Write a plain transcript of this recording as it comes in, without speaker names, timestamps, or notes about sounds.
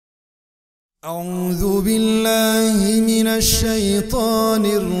أعوذ بالله من الشيطان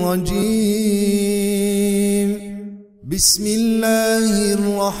الرجيم. بسم الله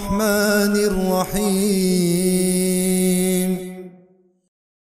الرحمن الرحيم.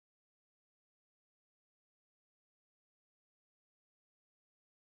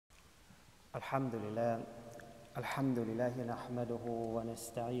 الحمد لله نحمده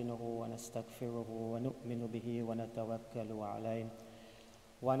ونستعينه ونستغفره ونؤمن به ونتوكل عليه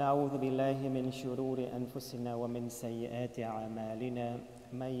ونعوذ بالله من شرور أنفسنا ومن سيئات أعمالنا.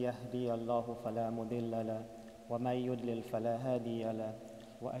 من يهدي الله فلا مضل له ومن يضلل فلا هادي له،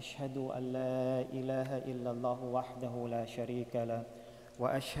 وأشهد أن لا إله إلا الله وحده لا شريك له،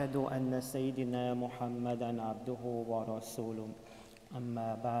 وأشهد أن سيدنا محمدًا عبده ورسوله.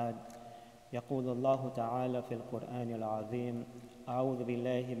 أما بعد، يقول الله تعالى في القرآن العظيم: أعوذ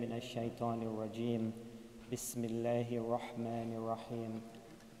بالله من الشيطان الرجيم، بسم الله الرحمن الرحيم.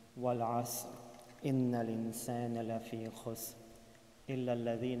 والعصر إن الإنسان لفي خسر إلا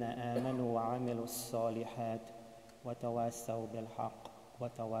الذين آمنوا وعملوا الصالحات وتواصوا بالحق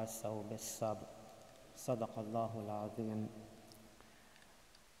وتواصوا بالصبر. صدق الله العظيم.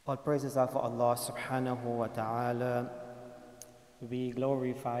 All praises are for Allah subhanahu wa ta'ala. We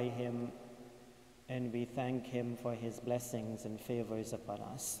glorify Him and we thank Him for His blessings and favors upon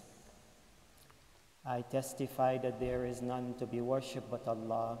us. I testify that there is none to be worshipped but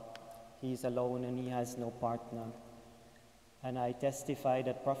Allah. He is alone and He has no partner. And I testify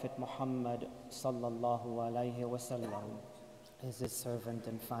that Prophet Muhammad sallallahu alaihi wasallam is His servant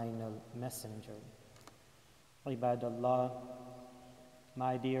and final messenger. Ibadallah,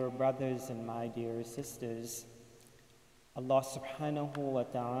 my dear brothers and my dear sisters, Allah subhanahu wa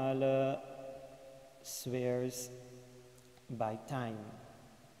ta'ala swears by time.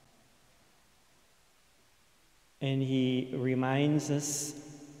 And He reminds us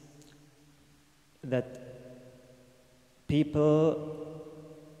that people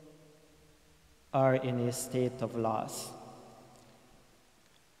are in a state of loss.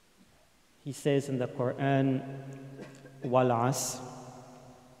 He says in the Quran, "Wal-'asr,"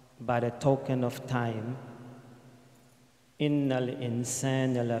 by the token of time, "Innal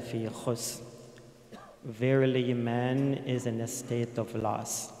insana lafi khusr," verily man is in a state of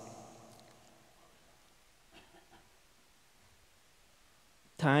loss.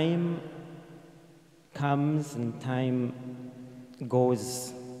 Time comes and time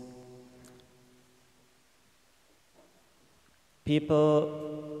goes. People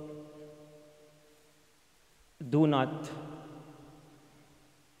do not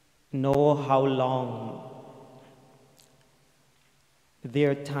know how long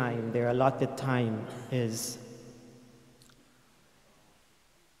their time, their allotted time is.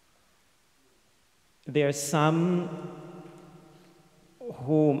 There are some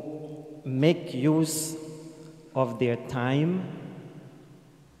who make use of their time,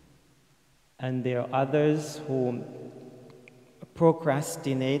 and there are others who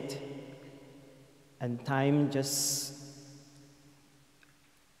procrastinate, and time just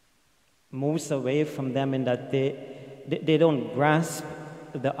moves away from them in that they don't grasp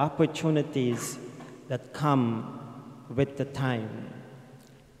the opportunities that come with the time.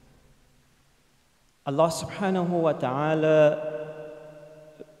 Allah subhanahu wa ta'ala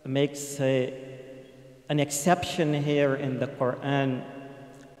makes an exception here in the Quran,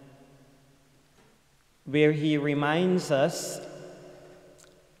 where He reminds us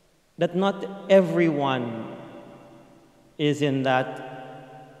that not everyone is in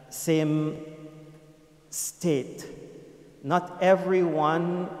that same state. Not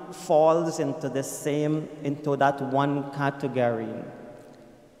everyone falls into that one category,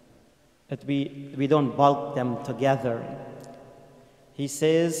 that we don't bulk them together. He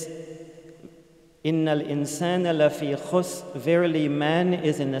says, "Innal insana lafi khusr," verily man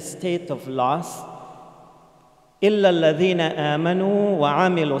is in a state of loss, "illa alladhina amanu wa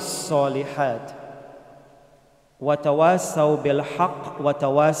amilu s-salihat wa tawasaw bil haqq wa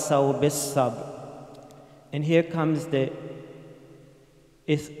tawasaw bis sabr." And here comes the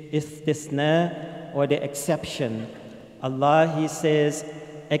istisna, or the exception. Allah, He says,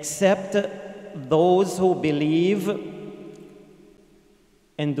 "Except those who believe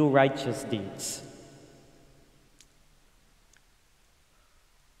and do righteous deeds."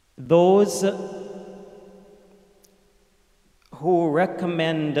 Those who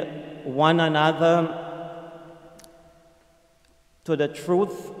recommend one another to the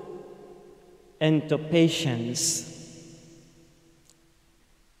truth and to patience.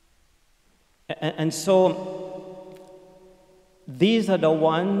 And so these are the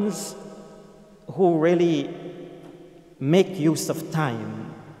ones who really make use of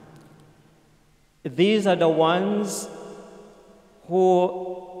time. These are the ones who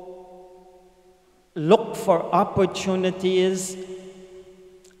look for opportunities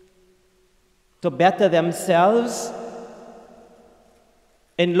to better themselves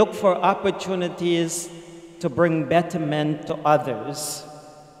and look for opportunities to bring betterment to others.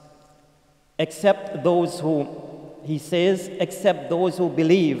 Except those who, he says, except those who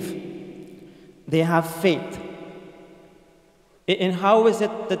believe, they have faith. And how is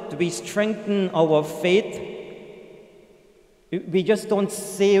it that we strengthen our faith? We just don't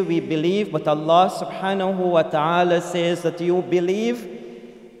say we believe, but Allah subhanahu wa ta'ala says that you believe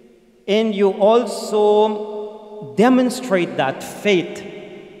and you also demonstrate that faith.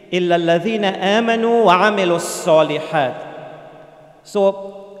 إِلَّا الَّذِينَ آمَنُوا وَعَمِلُوا الصَّالِحَاتِ.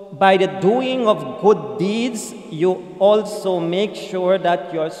 So by the doing of good deeds, you also make sure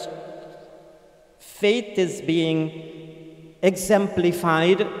that your faith is being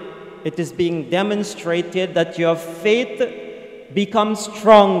exemplified. It is being demonstrated, that your faith becomes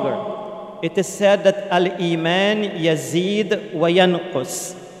stronger. It is said that al-iman yazid wa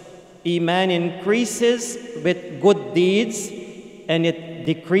yanqus. Iman increases with good deeds, and it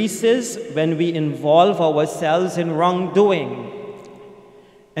decreases when we involve ourselves in wrongdoing.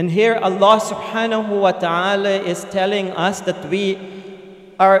 And here Allah subhanahu wa ta'ala is telling us that we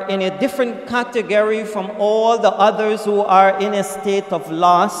are in a different category from all the others who are in a state of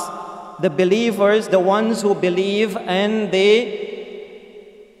loss. The believers, the ones who believe and they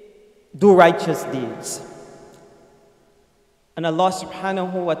do righteous deeds. And Allah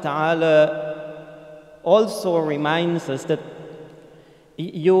subhanahu wa ta'ala also reminds us that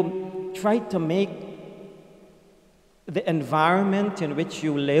you try to make the environment in which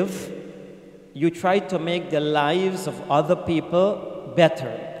you live, you try to make the lives of other people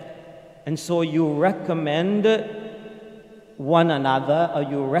better. And so you recommend one another, or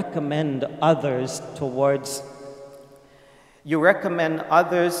you recommend others towards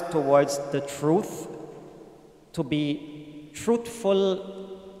the truth, to be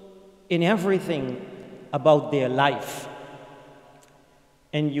truthful in everything about their life.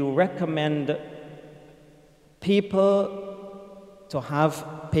 And you recommend people to have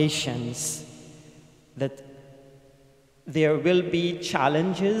patience, that there will be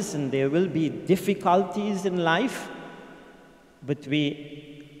challenges and there will be difficulties in life, but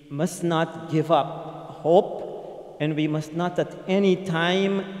we must not give up hope, and we must not at any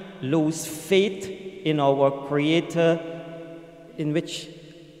time lose faith in our Creator, in which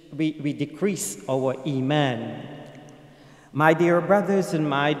we decrease our iman. My dear brothers and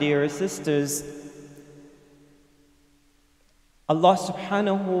my dear sisters, Allah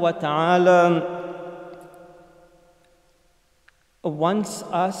subhanahu wa ta'ala wants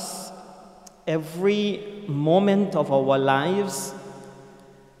us every moment of our lives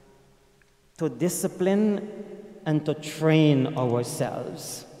to discipline and to train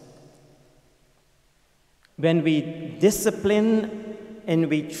ourselves. When we discipline and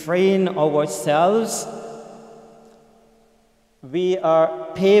we train ourselves, we are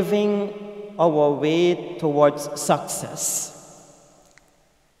paving our way towards success.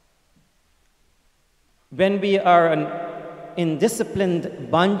 When we are an indisciplined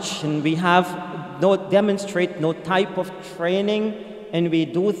bunch and we demonstrate no type of training, and we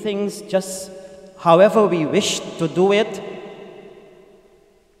do things just however we wish to do it,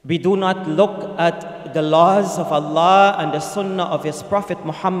 we do not look at the laws of Allah and the sunnah of His Prophet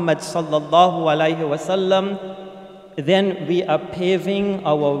Muhammad sallallahu alaihi wasallam, then we are paving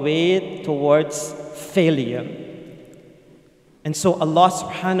our way towards failure. And so Allah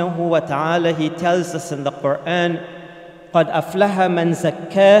subhanahu wa ta'ala, He tells us in the Quran, قَدْ أَفْلَحَ مَنْ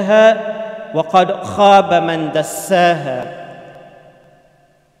زَكَّاهَا وَقَدْ خَابَ مَنْ دَسَّاهَا.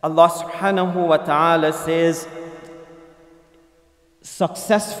 Allah subhanahu wa ta'ala says,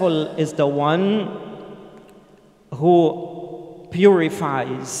 successful is the one who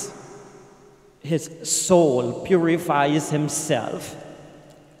purifies his soul, purifies himself.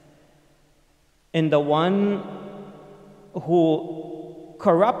 And the one who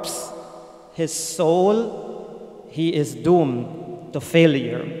corrupts his soul, he is doomed to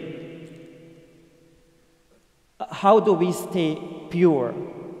failure. How do we stay pure?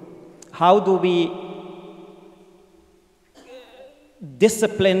 How do we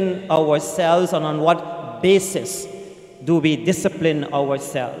discipline ourselves, and on what basis do we discipline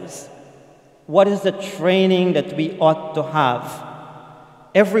ourselves? What is the training that we ought to have?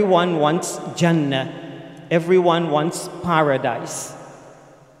 Everyone wants Jannah. Everyone wants paradise.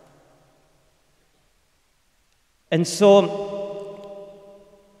 And so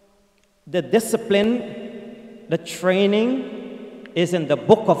the discipline, the training is in the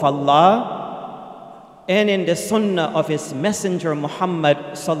book of Allah and in the sunnah of his messenger Muhammad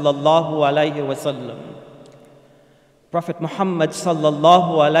sallallahu alayhi wasallam. Prophet Muhammad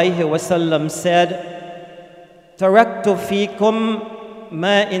sallallahu alayhi wasallam said, تَرَكْتُ فِيكُمْ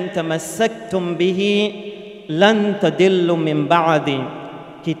مَا إِن تَمَسَّكْتُمْ بِهِ لَن تَضِلُّوا مِن بَعْدِ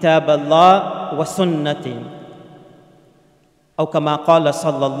كِتَابَ اللَّهِ وَسُنَّتِي أو كما قال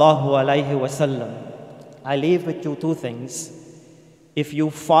صلى الله عليه وسلم. I leave with you two things. If you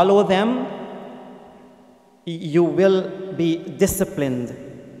follow them, you will be disciplined.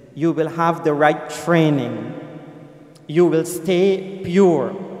 You will have the right training. You will stay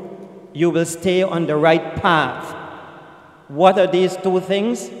pure. You will stay on the right path. What are these two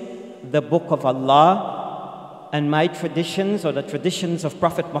things? The book of Allah and my traditions, or the traditions of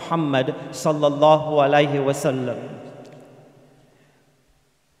Prophet Muhammad sallallahu alaihi wasallam.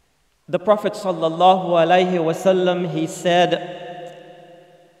 The Prophet sallallahu alaihi wasallam, he said,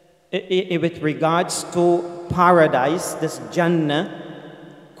 with regards to paradise, this Jannah,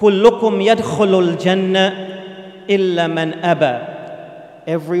 كُلُّكُمْ يَدْخُلُ الْجَنَّةِ إِلَّا مَنْ أَبَى.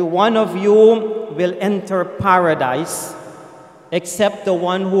 Every one of you will enter paradise except the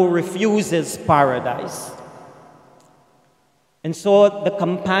one who refuses paradise. And so the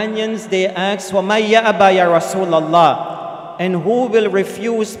companions, they asked, وَمَنْ يَأْبَى يَا رَسُولَ اللَّهِ? And who will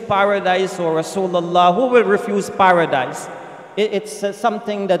refuse paradise, or Rasulullah? Who will refuse paradise? It's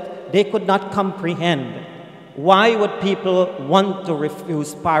something that they could not comprehend. Why would people want to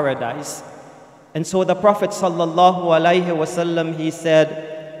refuse paradise? And so the Prophet sallallahu alaihi wasallam, he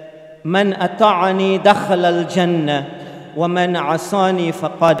said, "Man ata'ani dakhala al-jannah, wa man asani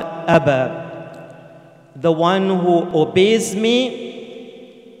faqad aba." The one who obeys me,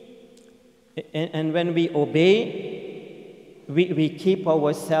 and when we obey, we keep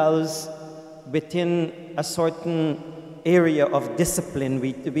ourselves within a certain area of discipline.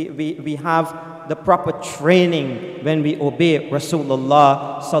 We have the proper training when we obey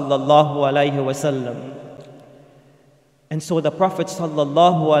Rasulullah sallallahu alaihi wasallam. And so the Prophet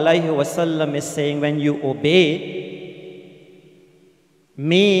sallallahu alaihi wasallam is saying, when you obey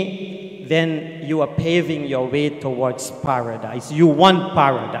me, then you are paving your way towards paradise. You want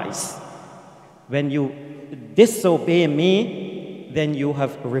paradise. When you disobey me, then you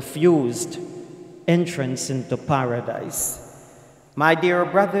have refused entrance into paradise. My dear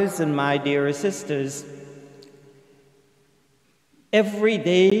brothers and my dear sisters, every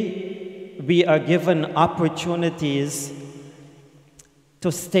day we are given opportunities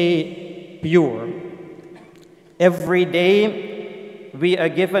to stay pure. Every day we are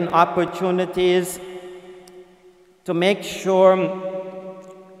given opportunities to make sure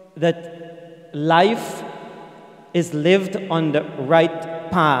that life is lived on the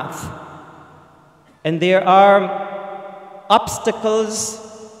right path. And there are obstacles,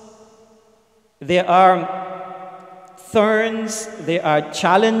 there are thorns, there are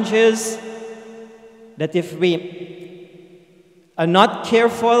challenges that if we are not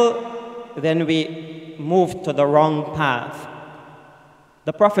careful, then we move to the wrong path.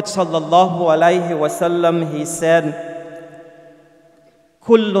 The Prophet sallallahu alaihi wasallam, he said,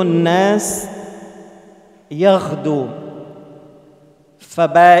 كل الناس يغدو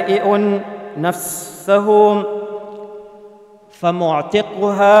فبائع نفسه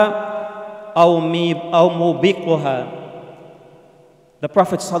فمعتقها أو موبقها. The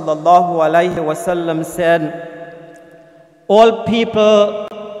Prophet sallallahu alaihi wasallam said, all people,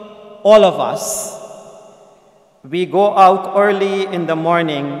 all of us, we go out early in the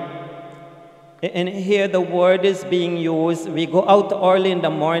morning. And here the word is being used. We go out early in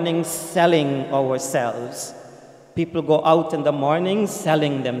the morning selling ourselves. People go out in the morning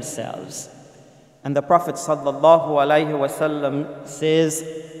selling themselves. And the Prophet sallallahu alaihi wasallam says,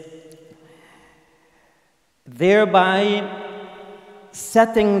 thereby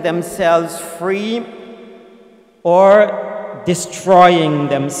setting themselves free or destroying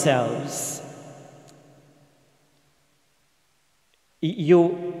themselves.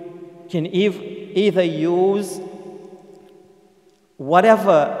 You can either use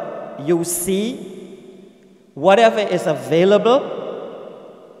whatever you see, whatever is available,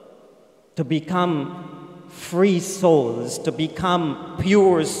 to become free souls, to become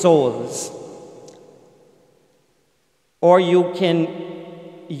pure souls. Or you can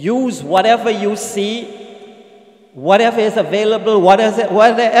use whatever you see, whatever is available,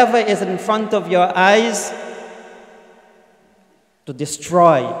 whatever is in front of your eyes, to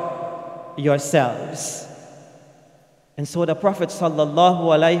destroy yourselves. And so the Prophet sallallahu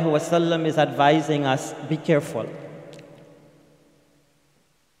alaihi wasallam is advising us, be careful.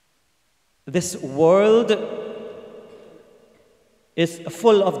 This world is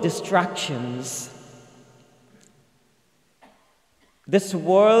full of distractions. This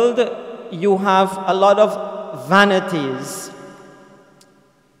world, you have a lot of vanities.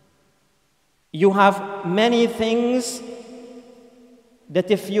 You have many things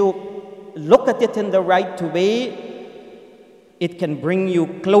that if you look at it in the right way, it can bring you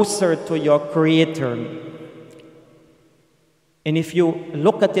closer to your Creator. And if you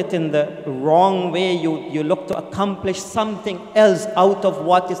look at it in the wrong way, you look to accomplish something else out of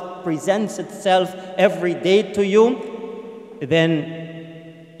what presents itself every day to you, then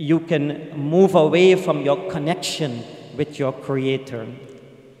you can move away from your connection with your Creator.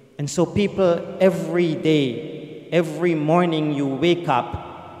 And so people every day, every morning you wake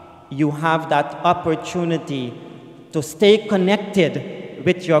up, you have that opportunity to stay connected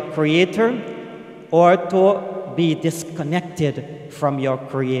with your Creator or to be disconnected from your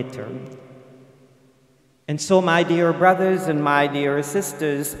Creator. And so, my dear brothers and my dear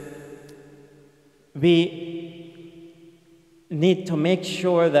sisters, we need to make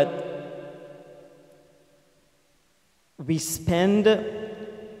sure that we spend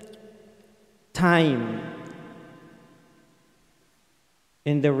time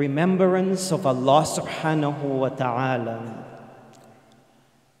in the remembrance of Allah subhanahu wa ta'ala.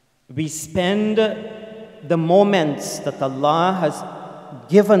 We spend the moments that Allah has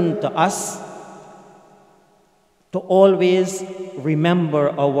given to us to always remember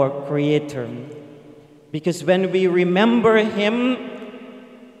our Creator. Because when we remember Him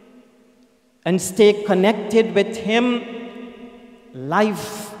and stay connected with Him,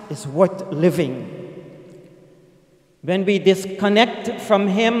 life is worth living. When we disconnect from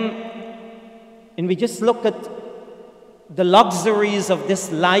Him and we just look at the luxuries of this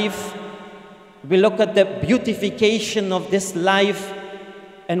life, we look at the beautification of this life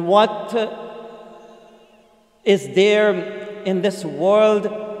and what is there in this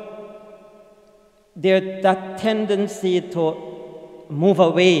world, there's that tendency to move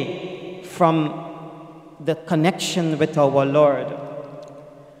away from the connection with our Lord.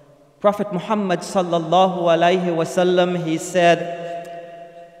 Prophet Muhammad sallallahu alaihi wasallam, he said,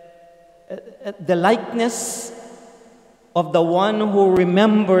 the likeness of the one who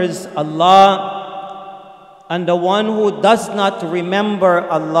remembers Allah and the one who does not remember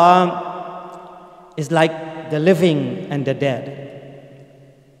Allah is like the living and the dead.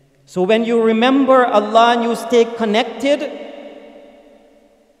 So when you remember Allah and you stay connected,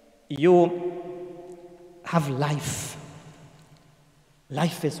 you have life.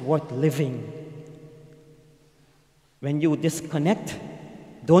 Life is worth living. When you disconnect,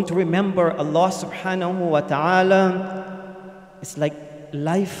 don't remember Allah subhanahu wa ta'ala, it's like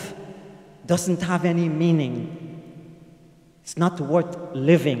life doesn't have any meaning. It's not worth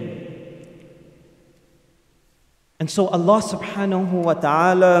living. And so Allah subhanahu wa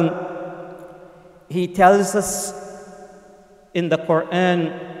ta'ala, He tells us in the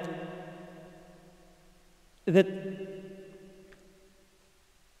Quran that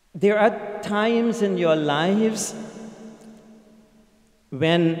there are times in your lives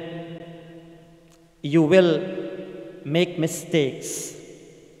when you will make mistakes.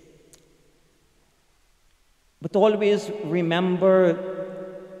 But always remember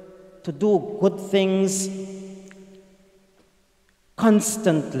to do good things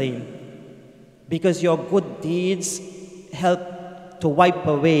constantly, because your good deeds help to wipe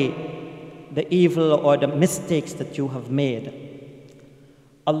away the evil or the mistakes that you have made.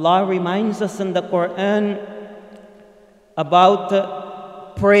 Allah reminds us in the Quran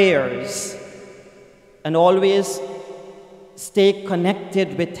about prayers, and always stay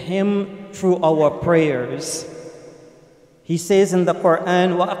connected with Him through our prayers. He says in the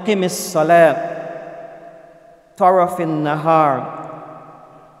Quran, وَأَقِمِ الصَّلَاةِ طَرَفِ النَّهَارِ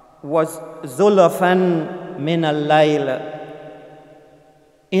وَزُلَفًا مِنَ اللَّيْلِ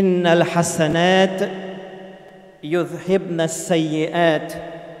إِنَّ الْحَسَنَاتِ يُذْهِبْنَ السَّيِّئَاتِ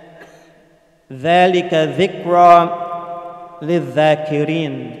ذَلِكَ ذِكْرَى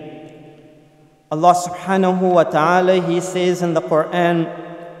لِلذَّاكِرِينَ. Allah subhanahu wa ta'ala, He says in the Quran,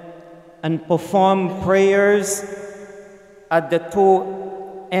 and perform prayers at the two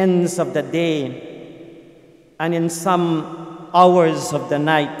ends of the day and in some hours of the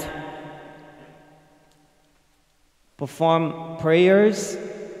night. Perform prayers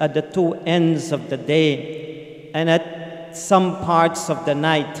at the two ends of the day and at some parts of the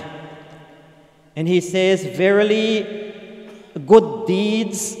night. And He says, verily, good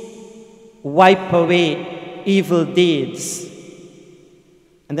deeds wipe away evil deeds.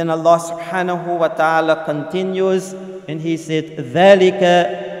 And then Allah subhanahu wa ta'ala continues and He said, ذَلِكَ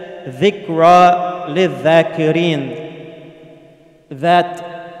ذِكْرَى لِلذَّاكِرِينَ. That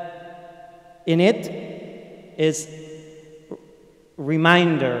in it is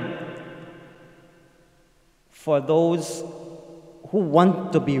reminder for those who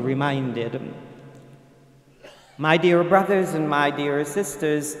want to be reminded. My dear brothers and my dear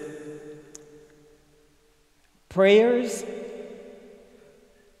sisters, prayers,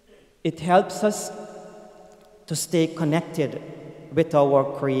 it helps us to stay connected with our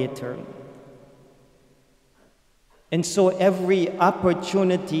Creator. And so every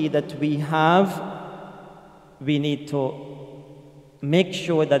opportunity that we have, we need to make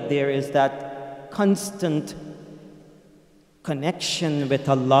sure that there is that constant connection with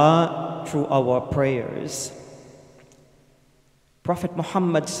Allah through our prayers. Prophet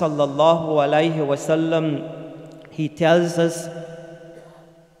Muhammad sallallahu alaihi wasallam, he tells us,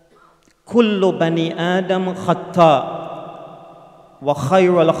 "Kullu bani Adam khata, wa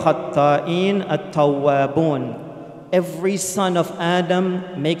khayrul khata'in at-tawwabun." Every son of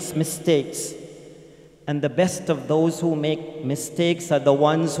Adam makes mistakes, and the best of those who make mistakes are the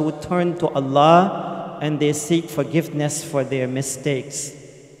ones who turn to Allah and they seek forgiveness for their mistakes.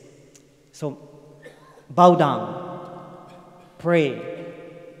 So, bow down, pray.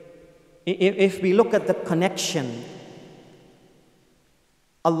 If we look at the connection,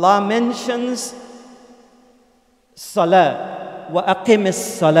 Allah mentions Salah, wa aqimis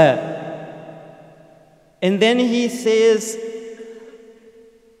Salah. And then He says,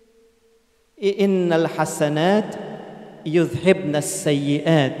 Innal hasanat yudhibna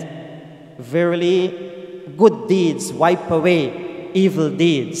as-sayyi'at. Verily, good deeds wipe away evil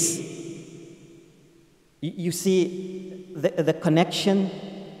deeds. You see the connection?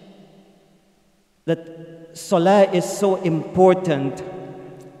 That Salah is so important.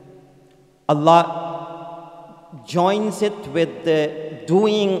 Allah joins it with the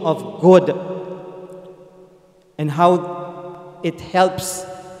doing of good, and how it helps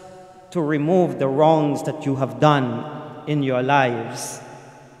to remove the wrongs that you have done in your lives.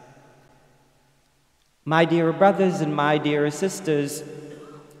 My dear brothers and my dear sisters,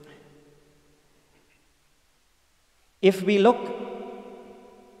 if we look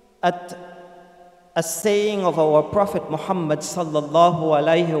at a saying of our Prophet Muhammad sallallahu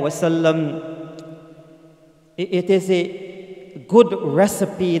alaihi wasallam, it is a good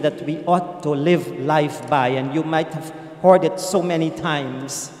recipe that we ought to live life by, and you might have heard it so many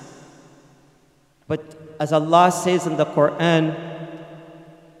times. But as Allah says in the Quran,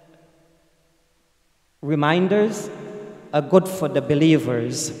 reminders are good for the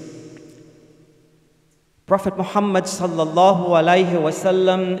believers. Prophet Muhammad sallallahu alaihi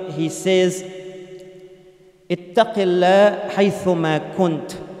wasallam, he says, "Ittaqillah haythuma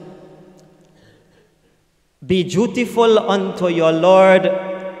kunt." Be dutiful unto your Lord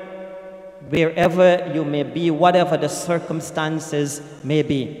wherever you may be, whatever the circumstances may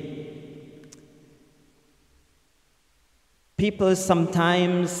be. People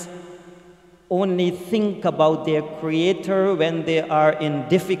sometimes only think about their Creator when they are in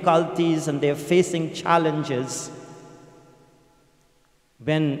difficulties and they're facing challenges.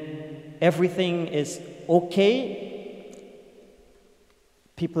 When everything is okay,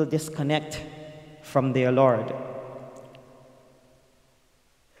 people disconnect from their Lord.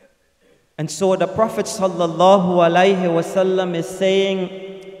 And so the Prophet sallallahu alaihi wasallam is saying,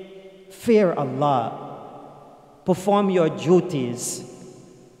 fear Allah, perform your duties,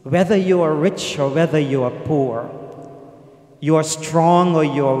 whether you are rich or whether you are poor, you are strong or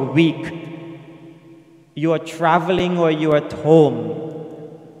you are weak, you are traveling or you are at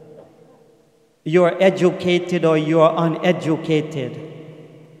home, you are educated or you are uneducated,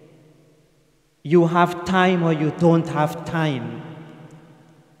 you have time or you don't have time.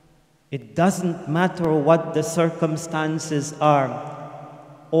 It doesn't matter what the circumstances are.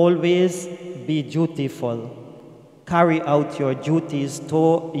 Always be dutiful. Carry out your duties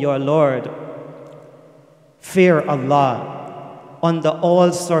to your Lord. Fear Allah under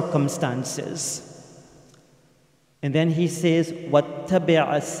all circumstances. And then he says, وَاتَّبِعَ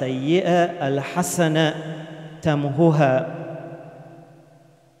السَّيِّئَ الْحَسَنَ تَمْهُهَا.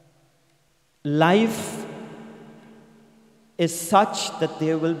 Life is such that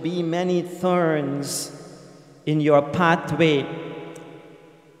there will be many thorns in your pathway.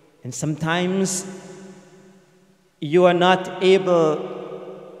 And sometimes you are not able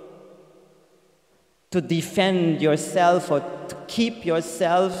to defend yourself or to keep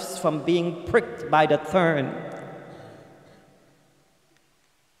yourselves from being pricked by the thorn.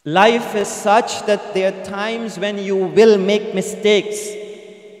 Life is such that there are times when you will make mistakes.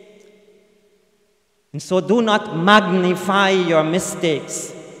 And so do not magnify your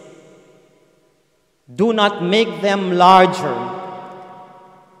mistakes. Do not make them larger.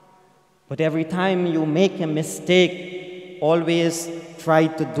 But every time you make a mistake, always try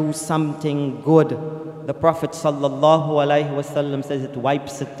to do something good. The Prophet ﷺ says it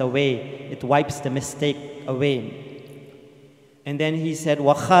wipes it away. It wipes the mistake away. And then he said,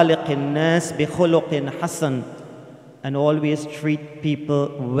 وَخَالِقِ النَّاسِ بِخُلُقٍ حَسَنٍ, and always treat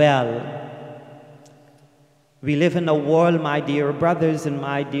people well. We live in a world, my dear brothers and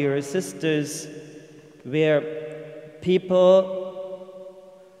my dear sisters, where people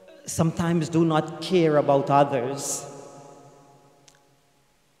sometimes do not care about others.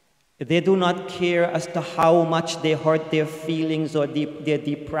 They do not care as to how much they hurt their feelings or they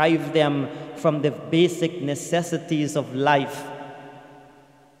deprive them from the basic necessities of life.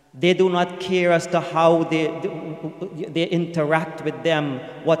 They do not care as to how they interact with them,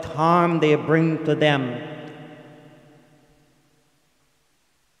 what harm they bring to them.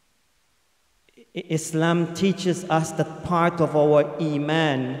 Islam teaches us that part of our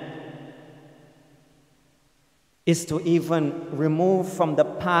iman is to even remove from the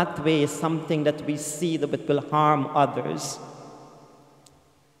pathway something that we see that it will harm others.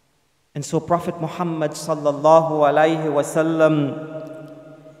 And so Prophet Muhammad sallallahu alaihi wasallam,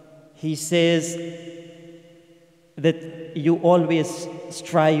 he says that you always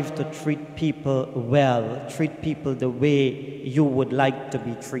strive to treat people well, treat people the way you would like to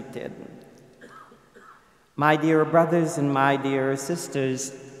be treated. My dear brothers and my dear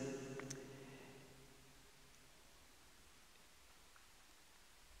sisters,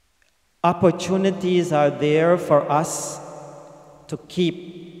 opportunities are there for us to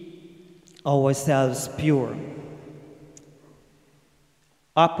keep ourselves pure.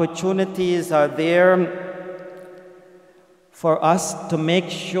 Opportunities are there for us to make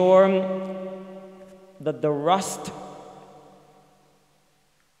sure that the rust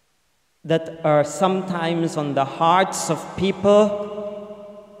that are sometimes on the hearts of people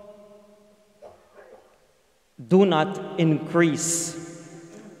do not increase.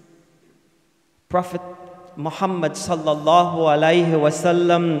 Prophet Muhammad sallallahu alaihi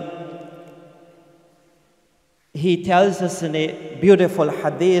wasallam, he tells us in a beautiful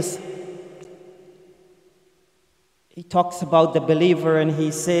hadith, he talks about the believer and he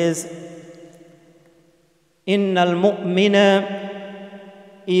says, Innal mu'mina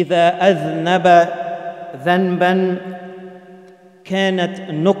إذا أذنب ذنبا كانت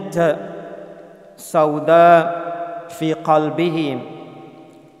نكتة سوداء في قلبه.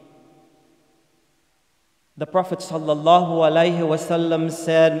 The Prophet sallallahu alaihi wasallam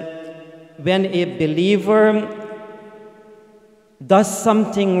said, when a believer does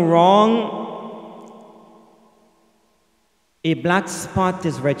something wrong, a black spot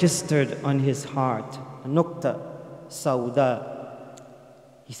is registered on his heart. Nukta sauda.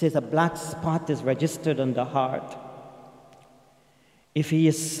 He says a black spot is registered on the heart. If he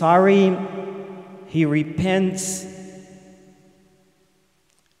is sorry, he repents,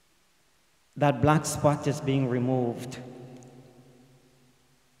 that black spot is being removed.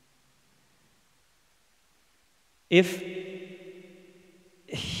 If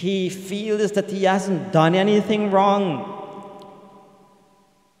he feels that he hasn't done anything wrong,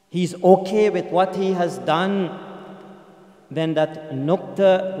 he's okay with what he has done, then that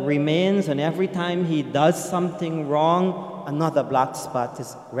nukta remains, and every time he does something wrong, another black spot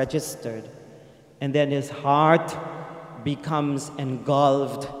is registered. And then his heart becomes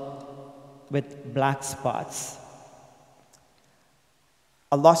engulfed with black spots.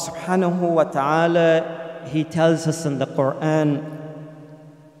 Allah subhanahu wa ta'ala, He tells us in the Quran,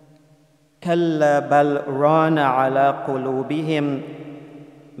 كَلَّا بَلْ رَانَ عَلَىٰ قُلُوبِهِمْ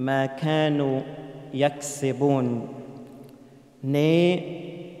مَا كَانُوا يَكْسِبُونَ.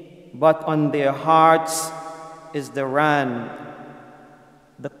 Nay, but on their hearts is the ran,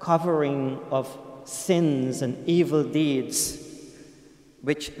 the covering of sins and evil deeds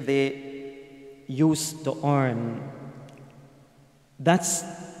which they used to earn. That's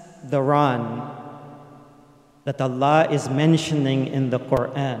the ran that Allah is mentioning in the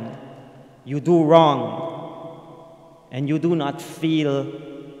Quran. You do wrong and you do not feel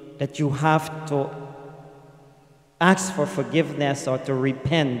that you have to ask for forgiveness or to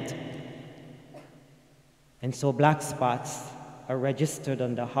repent. And so black spots are registered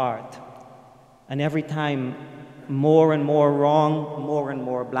on the heart. And every time more and more wrong, more and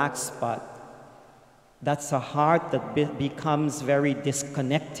more black spot. That's a heart that becomes very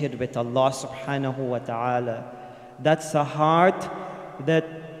disconnected with Allah subhanahu wa ta'ala. That's a heart that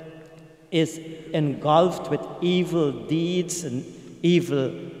is engulfed with evil deeds and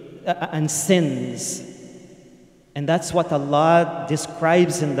evil and sins. And that's what Allah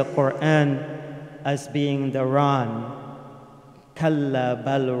describes in the Quran as being the ran. كَلَّا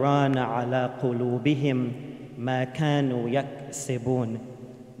بَلْ رَانَ عَلَىٰ قُلُوبِهِمْ ما كانوا يكسبون.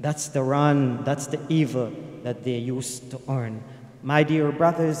 That's the run, that's the evil that they used to earn. My dear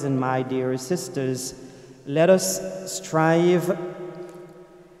brothers and my dear sisters, let us strive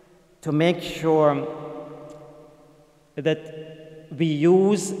to make sure that we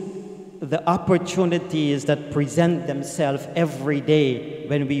use the opportunities that present themselves every day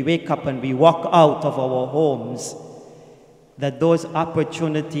when we wake up and we walk out of our homes, that those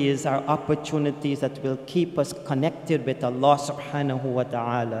opportunities are opportunities that will keep us connected with Allah subhanahu wa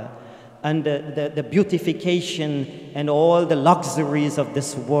ta'ala. And the beautification and all the luxuries of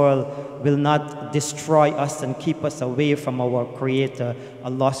this world will not destroy us and keep us away from our Creator,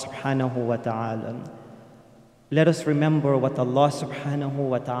 Allah subhanahu wa ta'ala. Let us remember what Allah subhanahu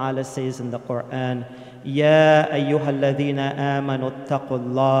wa ta'ala says in the Quran. Ya ayyuhalladhina amanu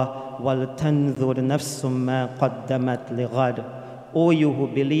attaqullah wal tanzur nafsum ma qaddamat lighad. O you who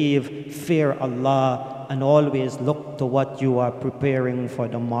believe, fear Allah and always look to what you are preparing for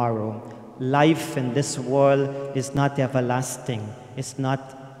tomorrow. Life in this world is not everlasting. It's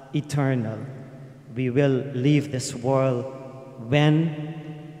not eternal. We will leave this world when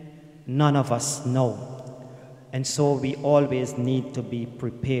none of us know. And so we always need to be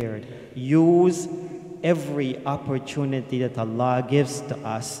prepared. Use every opportunity that Allah gives to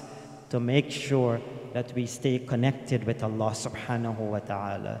us to make sure that we stay connected with Allah subhanahu wa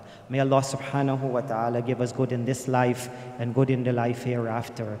ta'ala. May Allah subhanahu wa ta'ala give us good in this life and good in the life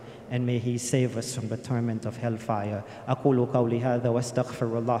hereafter. And may He save us from the torment of hellfire. أقول قولي هذا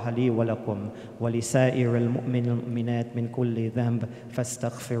واستغفر الله لي ولكم ولسائر المؤمنين والمؤمنات من كل ذنب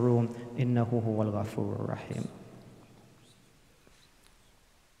فاستغفروه إنه هو الغفور الرحيم.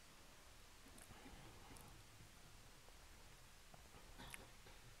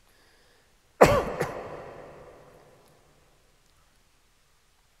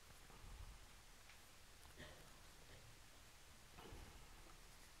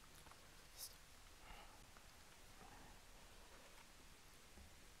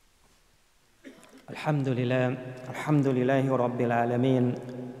 الحمد لله رب العالمين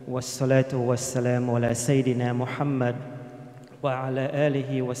والصلاة والسلام على سيدنا محمد وعلى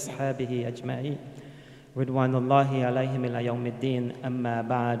آله وأصحابه أجمعين رضوان الله عليهم إلى يوم الدين أما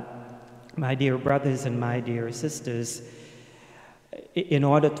بعد. My dear brothers and my dear sisters, in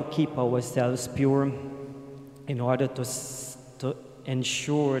order to keep ourselves pure, in order to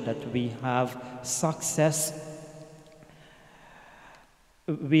ensure that we have success,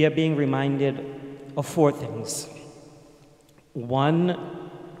 we are being reminded of four things. One,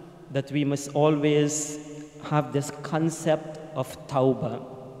 that we must always have this concept of tawbah,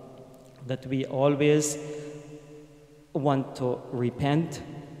 that we always want to repent,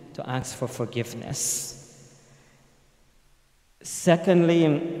 to ask for forgiveness. Secondly,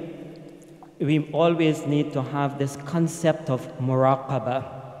 we always need to have this concept of muraqabah,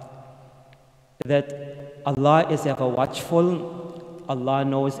 that Allah is ever watchful, Allah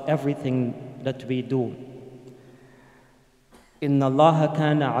knows everything that we do. Inna Allaha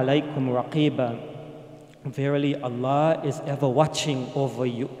kana alaykum raqiba. Verily, Allah is ever watching over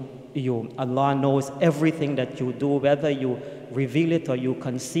you. Allah knows everything that you do, whether you reveal it or you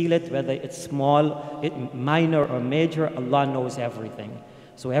conceal it, whether it's small, minor or major, Allah knows everything.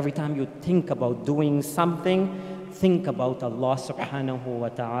 So every time you think about doing something, think about Allah subhanahu wa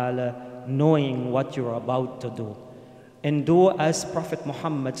ta'ala knowing what you're about to do. And do as Prophet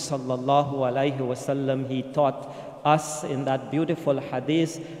Muhammad sallallahu alayhi wasallam, he taught us in that beautiful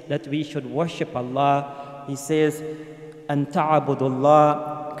hadith that we should worship Allah. He says, "An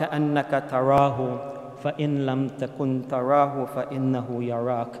ta'budullah ka'annaka tarahu, fa in lam takun tarahu fa innahu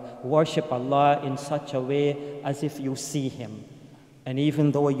yarak." Worship Allah in such a way as if you see Him. And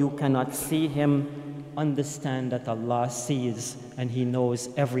even though you cannot see Him, understand that Allah sees and He knows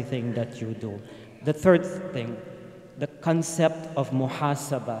everything that you do. The third thing, the concept of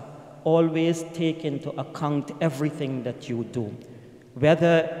muhasabah. Always take into account everything that you do.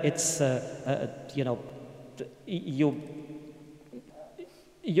 Whether it's,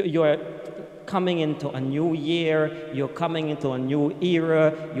 you're coming into a new year, you're coming into a new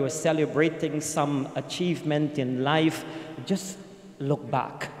era, you're celebrating some achievement in life, just look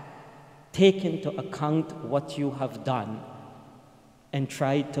back. Take into account what you have done and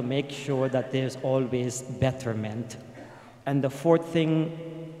try to make sure that there's always betterment. And the fourth thing,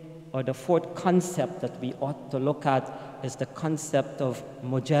 or the fourth concept that we ought to look at, is the concept of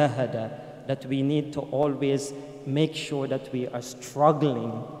mujahada, that we need to always make sure that we are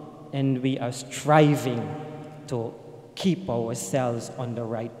struggling and we are striving to keep ourselves on the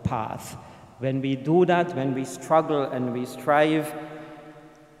right path. When we do that, when we struggle and we strive,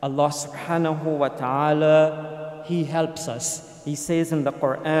 Allah subhanahu wa ta'ala He helps us. He says in the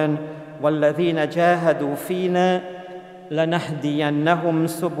Quran, وَالَّذِينَ جَاهَدُوا فِينَا لَنَهْدِيَنَّهُمْ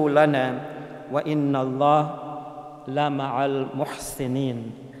سُبُلَنَا وَإِنَّ اللَّهَ لَمَعَ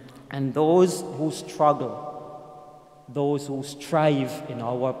الْمُحْسِنِينَ. And those who struggle, those who strive in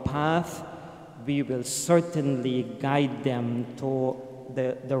our path, we will certainly guide them to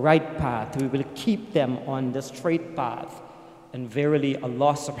the right path. We will keep them on the straight path. And verily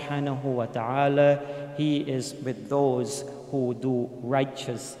Allah subhanahu wa ta'ala, He is with those who do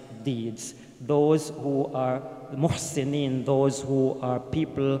righteous deeds, those who are muhsinin, those who are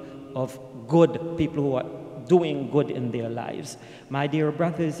people of good, people who are doing good in their lives. My dear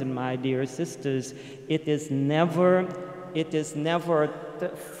brothers and my dear sisters, it is never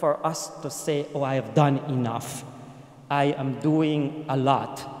for us to say, oh, I have done enough, I am doing a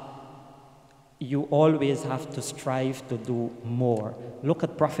lot. You always have to strive to do more. Look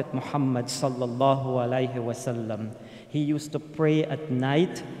at Prophet Muhammad sallallahu alaihi wasallam. He used to pray at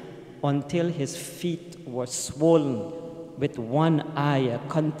night until his feet were swollen with one ayah,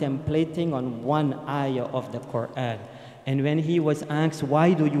 contemplating on one ayah of the Quran. And when he was asked,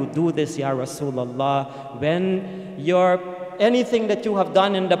 why do you do this, Ya Rasulullah? When anything that you have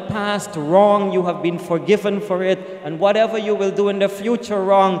done in the past wrong, you have been forgiven for it. And whatever you will do in the future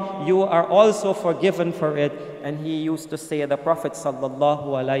wrong, you are also forgiven for it. And he used to say, the Prophet sallallahu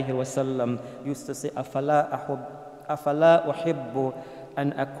alaihi wasallam used to say, أَفَلَا أُحِبُّ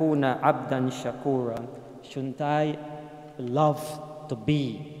أَنْ أَكُونَ عَبْدًا شَكُورًا. Shouldn't I love to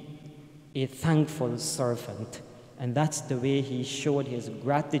be a thankful servant? And that's the way he showed his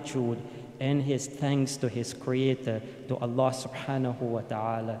gratitude and his thanks to his Creator, to Allah subhanahu wa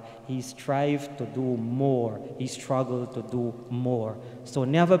ta'ala. He strived to do more. He struggled to do more. So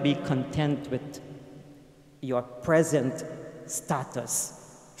never be content with your present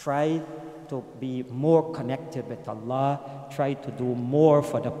status. Try to be more connected with Allah. Try to do more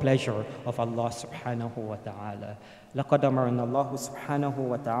for the pleasure of Allah subhanahu wa ta'ala. لقد أمرنا الله سبحانه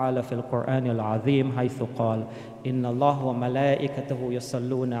وتعالى في القرآن العظيم حيث قال إن الله وملائكته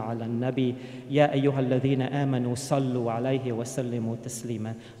يصلون على النبي يا أيها الذين آمنوا صلوا عليه وسلموا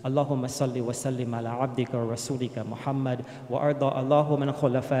تسليما. اللهم صل وسلم على عبدك ورسولك محمد وأرضى الله من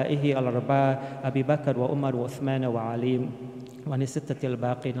خلفائه الأربعة أبي بكر وعمر وعثمان وعلي وعن الستة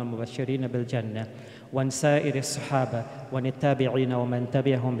الباقين المبشرين بالجنة وعن سائر الصحابة وعن التابعين ومن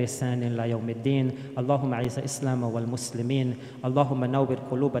تبعهم بإحسان إلى يوم الدين. اللهم أعز الإسلام والمسلمين. اللهم نور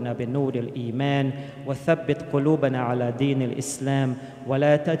قلوبنا بنور الإيمان وثبت قلوبنا على دين الإسلام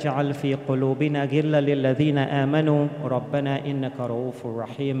ولا تجعل في قلوبنا غلا للذين آمنوا ربنا إنك رؤوف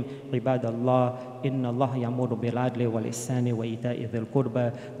رحيم. عباد الله إن الله يأمر بالعدل والإحسان وإيتاء ذي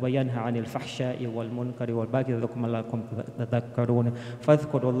القربى وينهى عن الفحشاء والمنكر والبغي يعظكم لعلكم تذكرون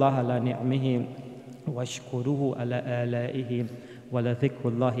فاذكروا الله على نعمه واشكروه على آلائه ولذكر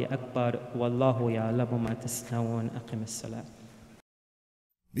الله أكبر والله يعلم ما تصنعون. أقم الصلاة.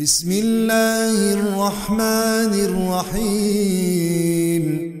 بسم الله الرحمن الرحيم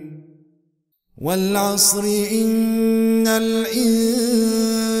والعصر إن الإنسان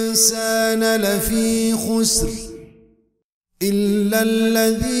لفي خسر إلا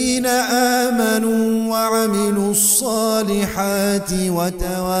الذين آمنوا وعملوا الصالحات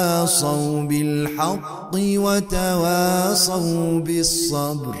وتواصوا بالحق وتواصوا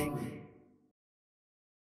بالصبر.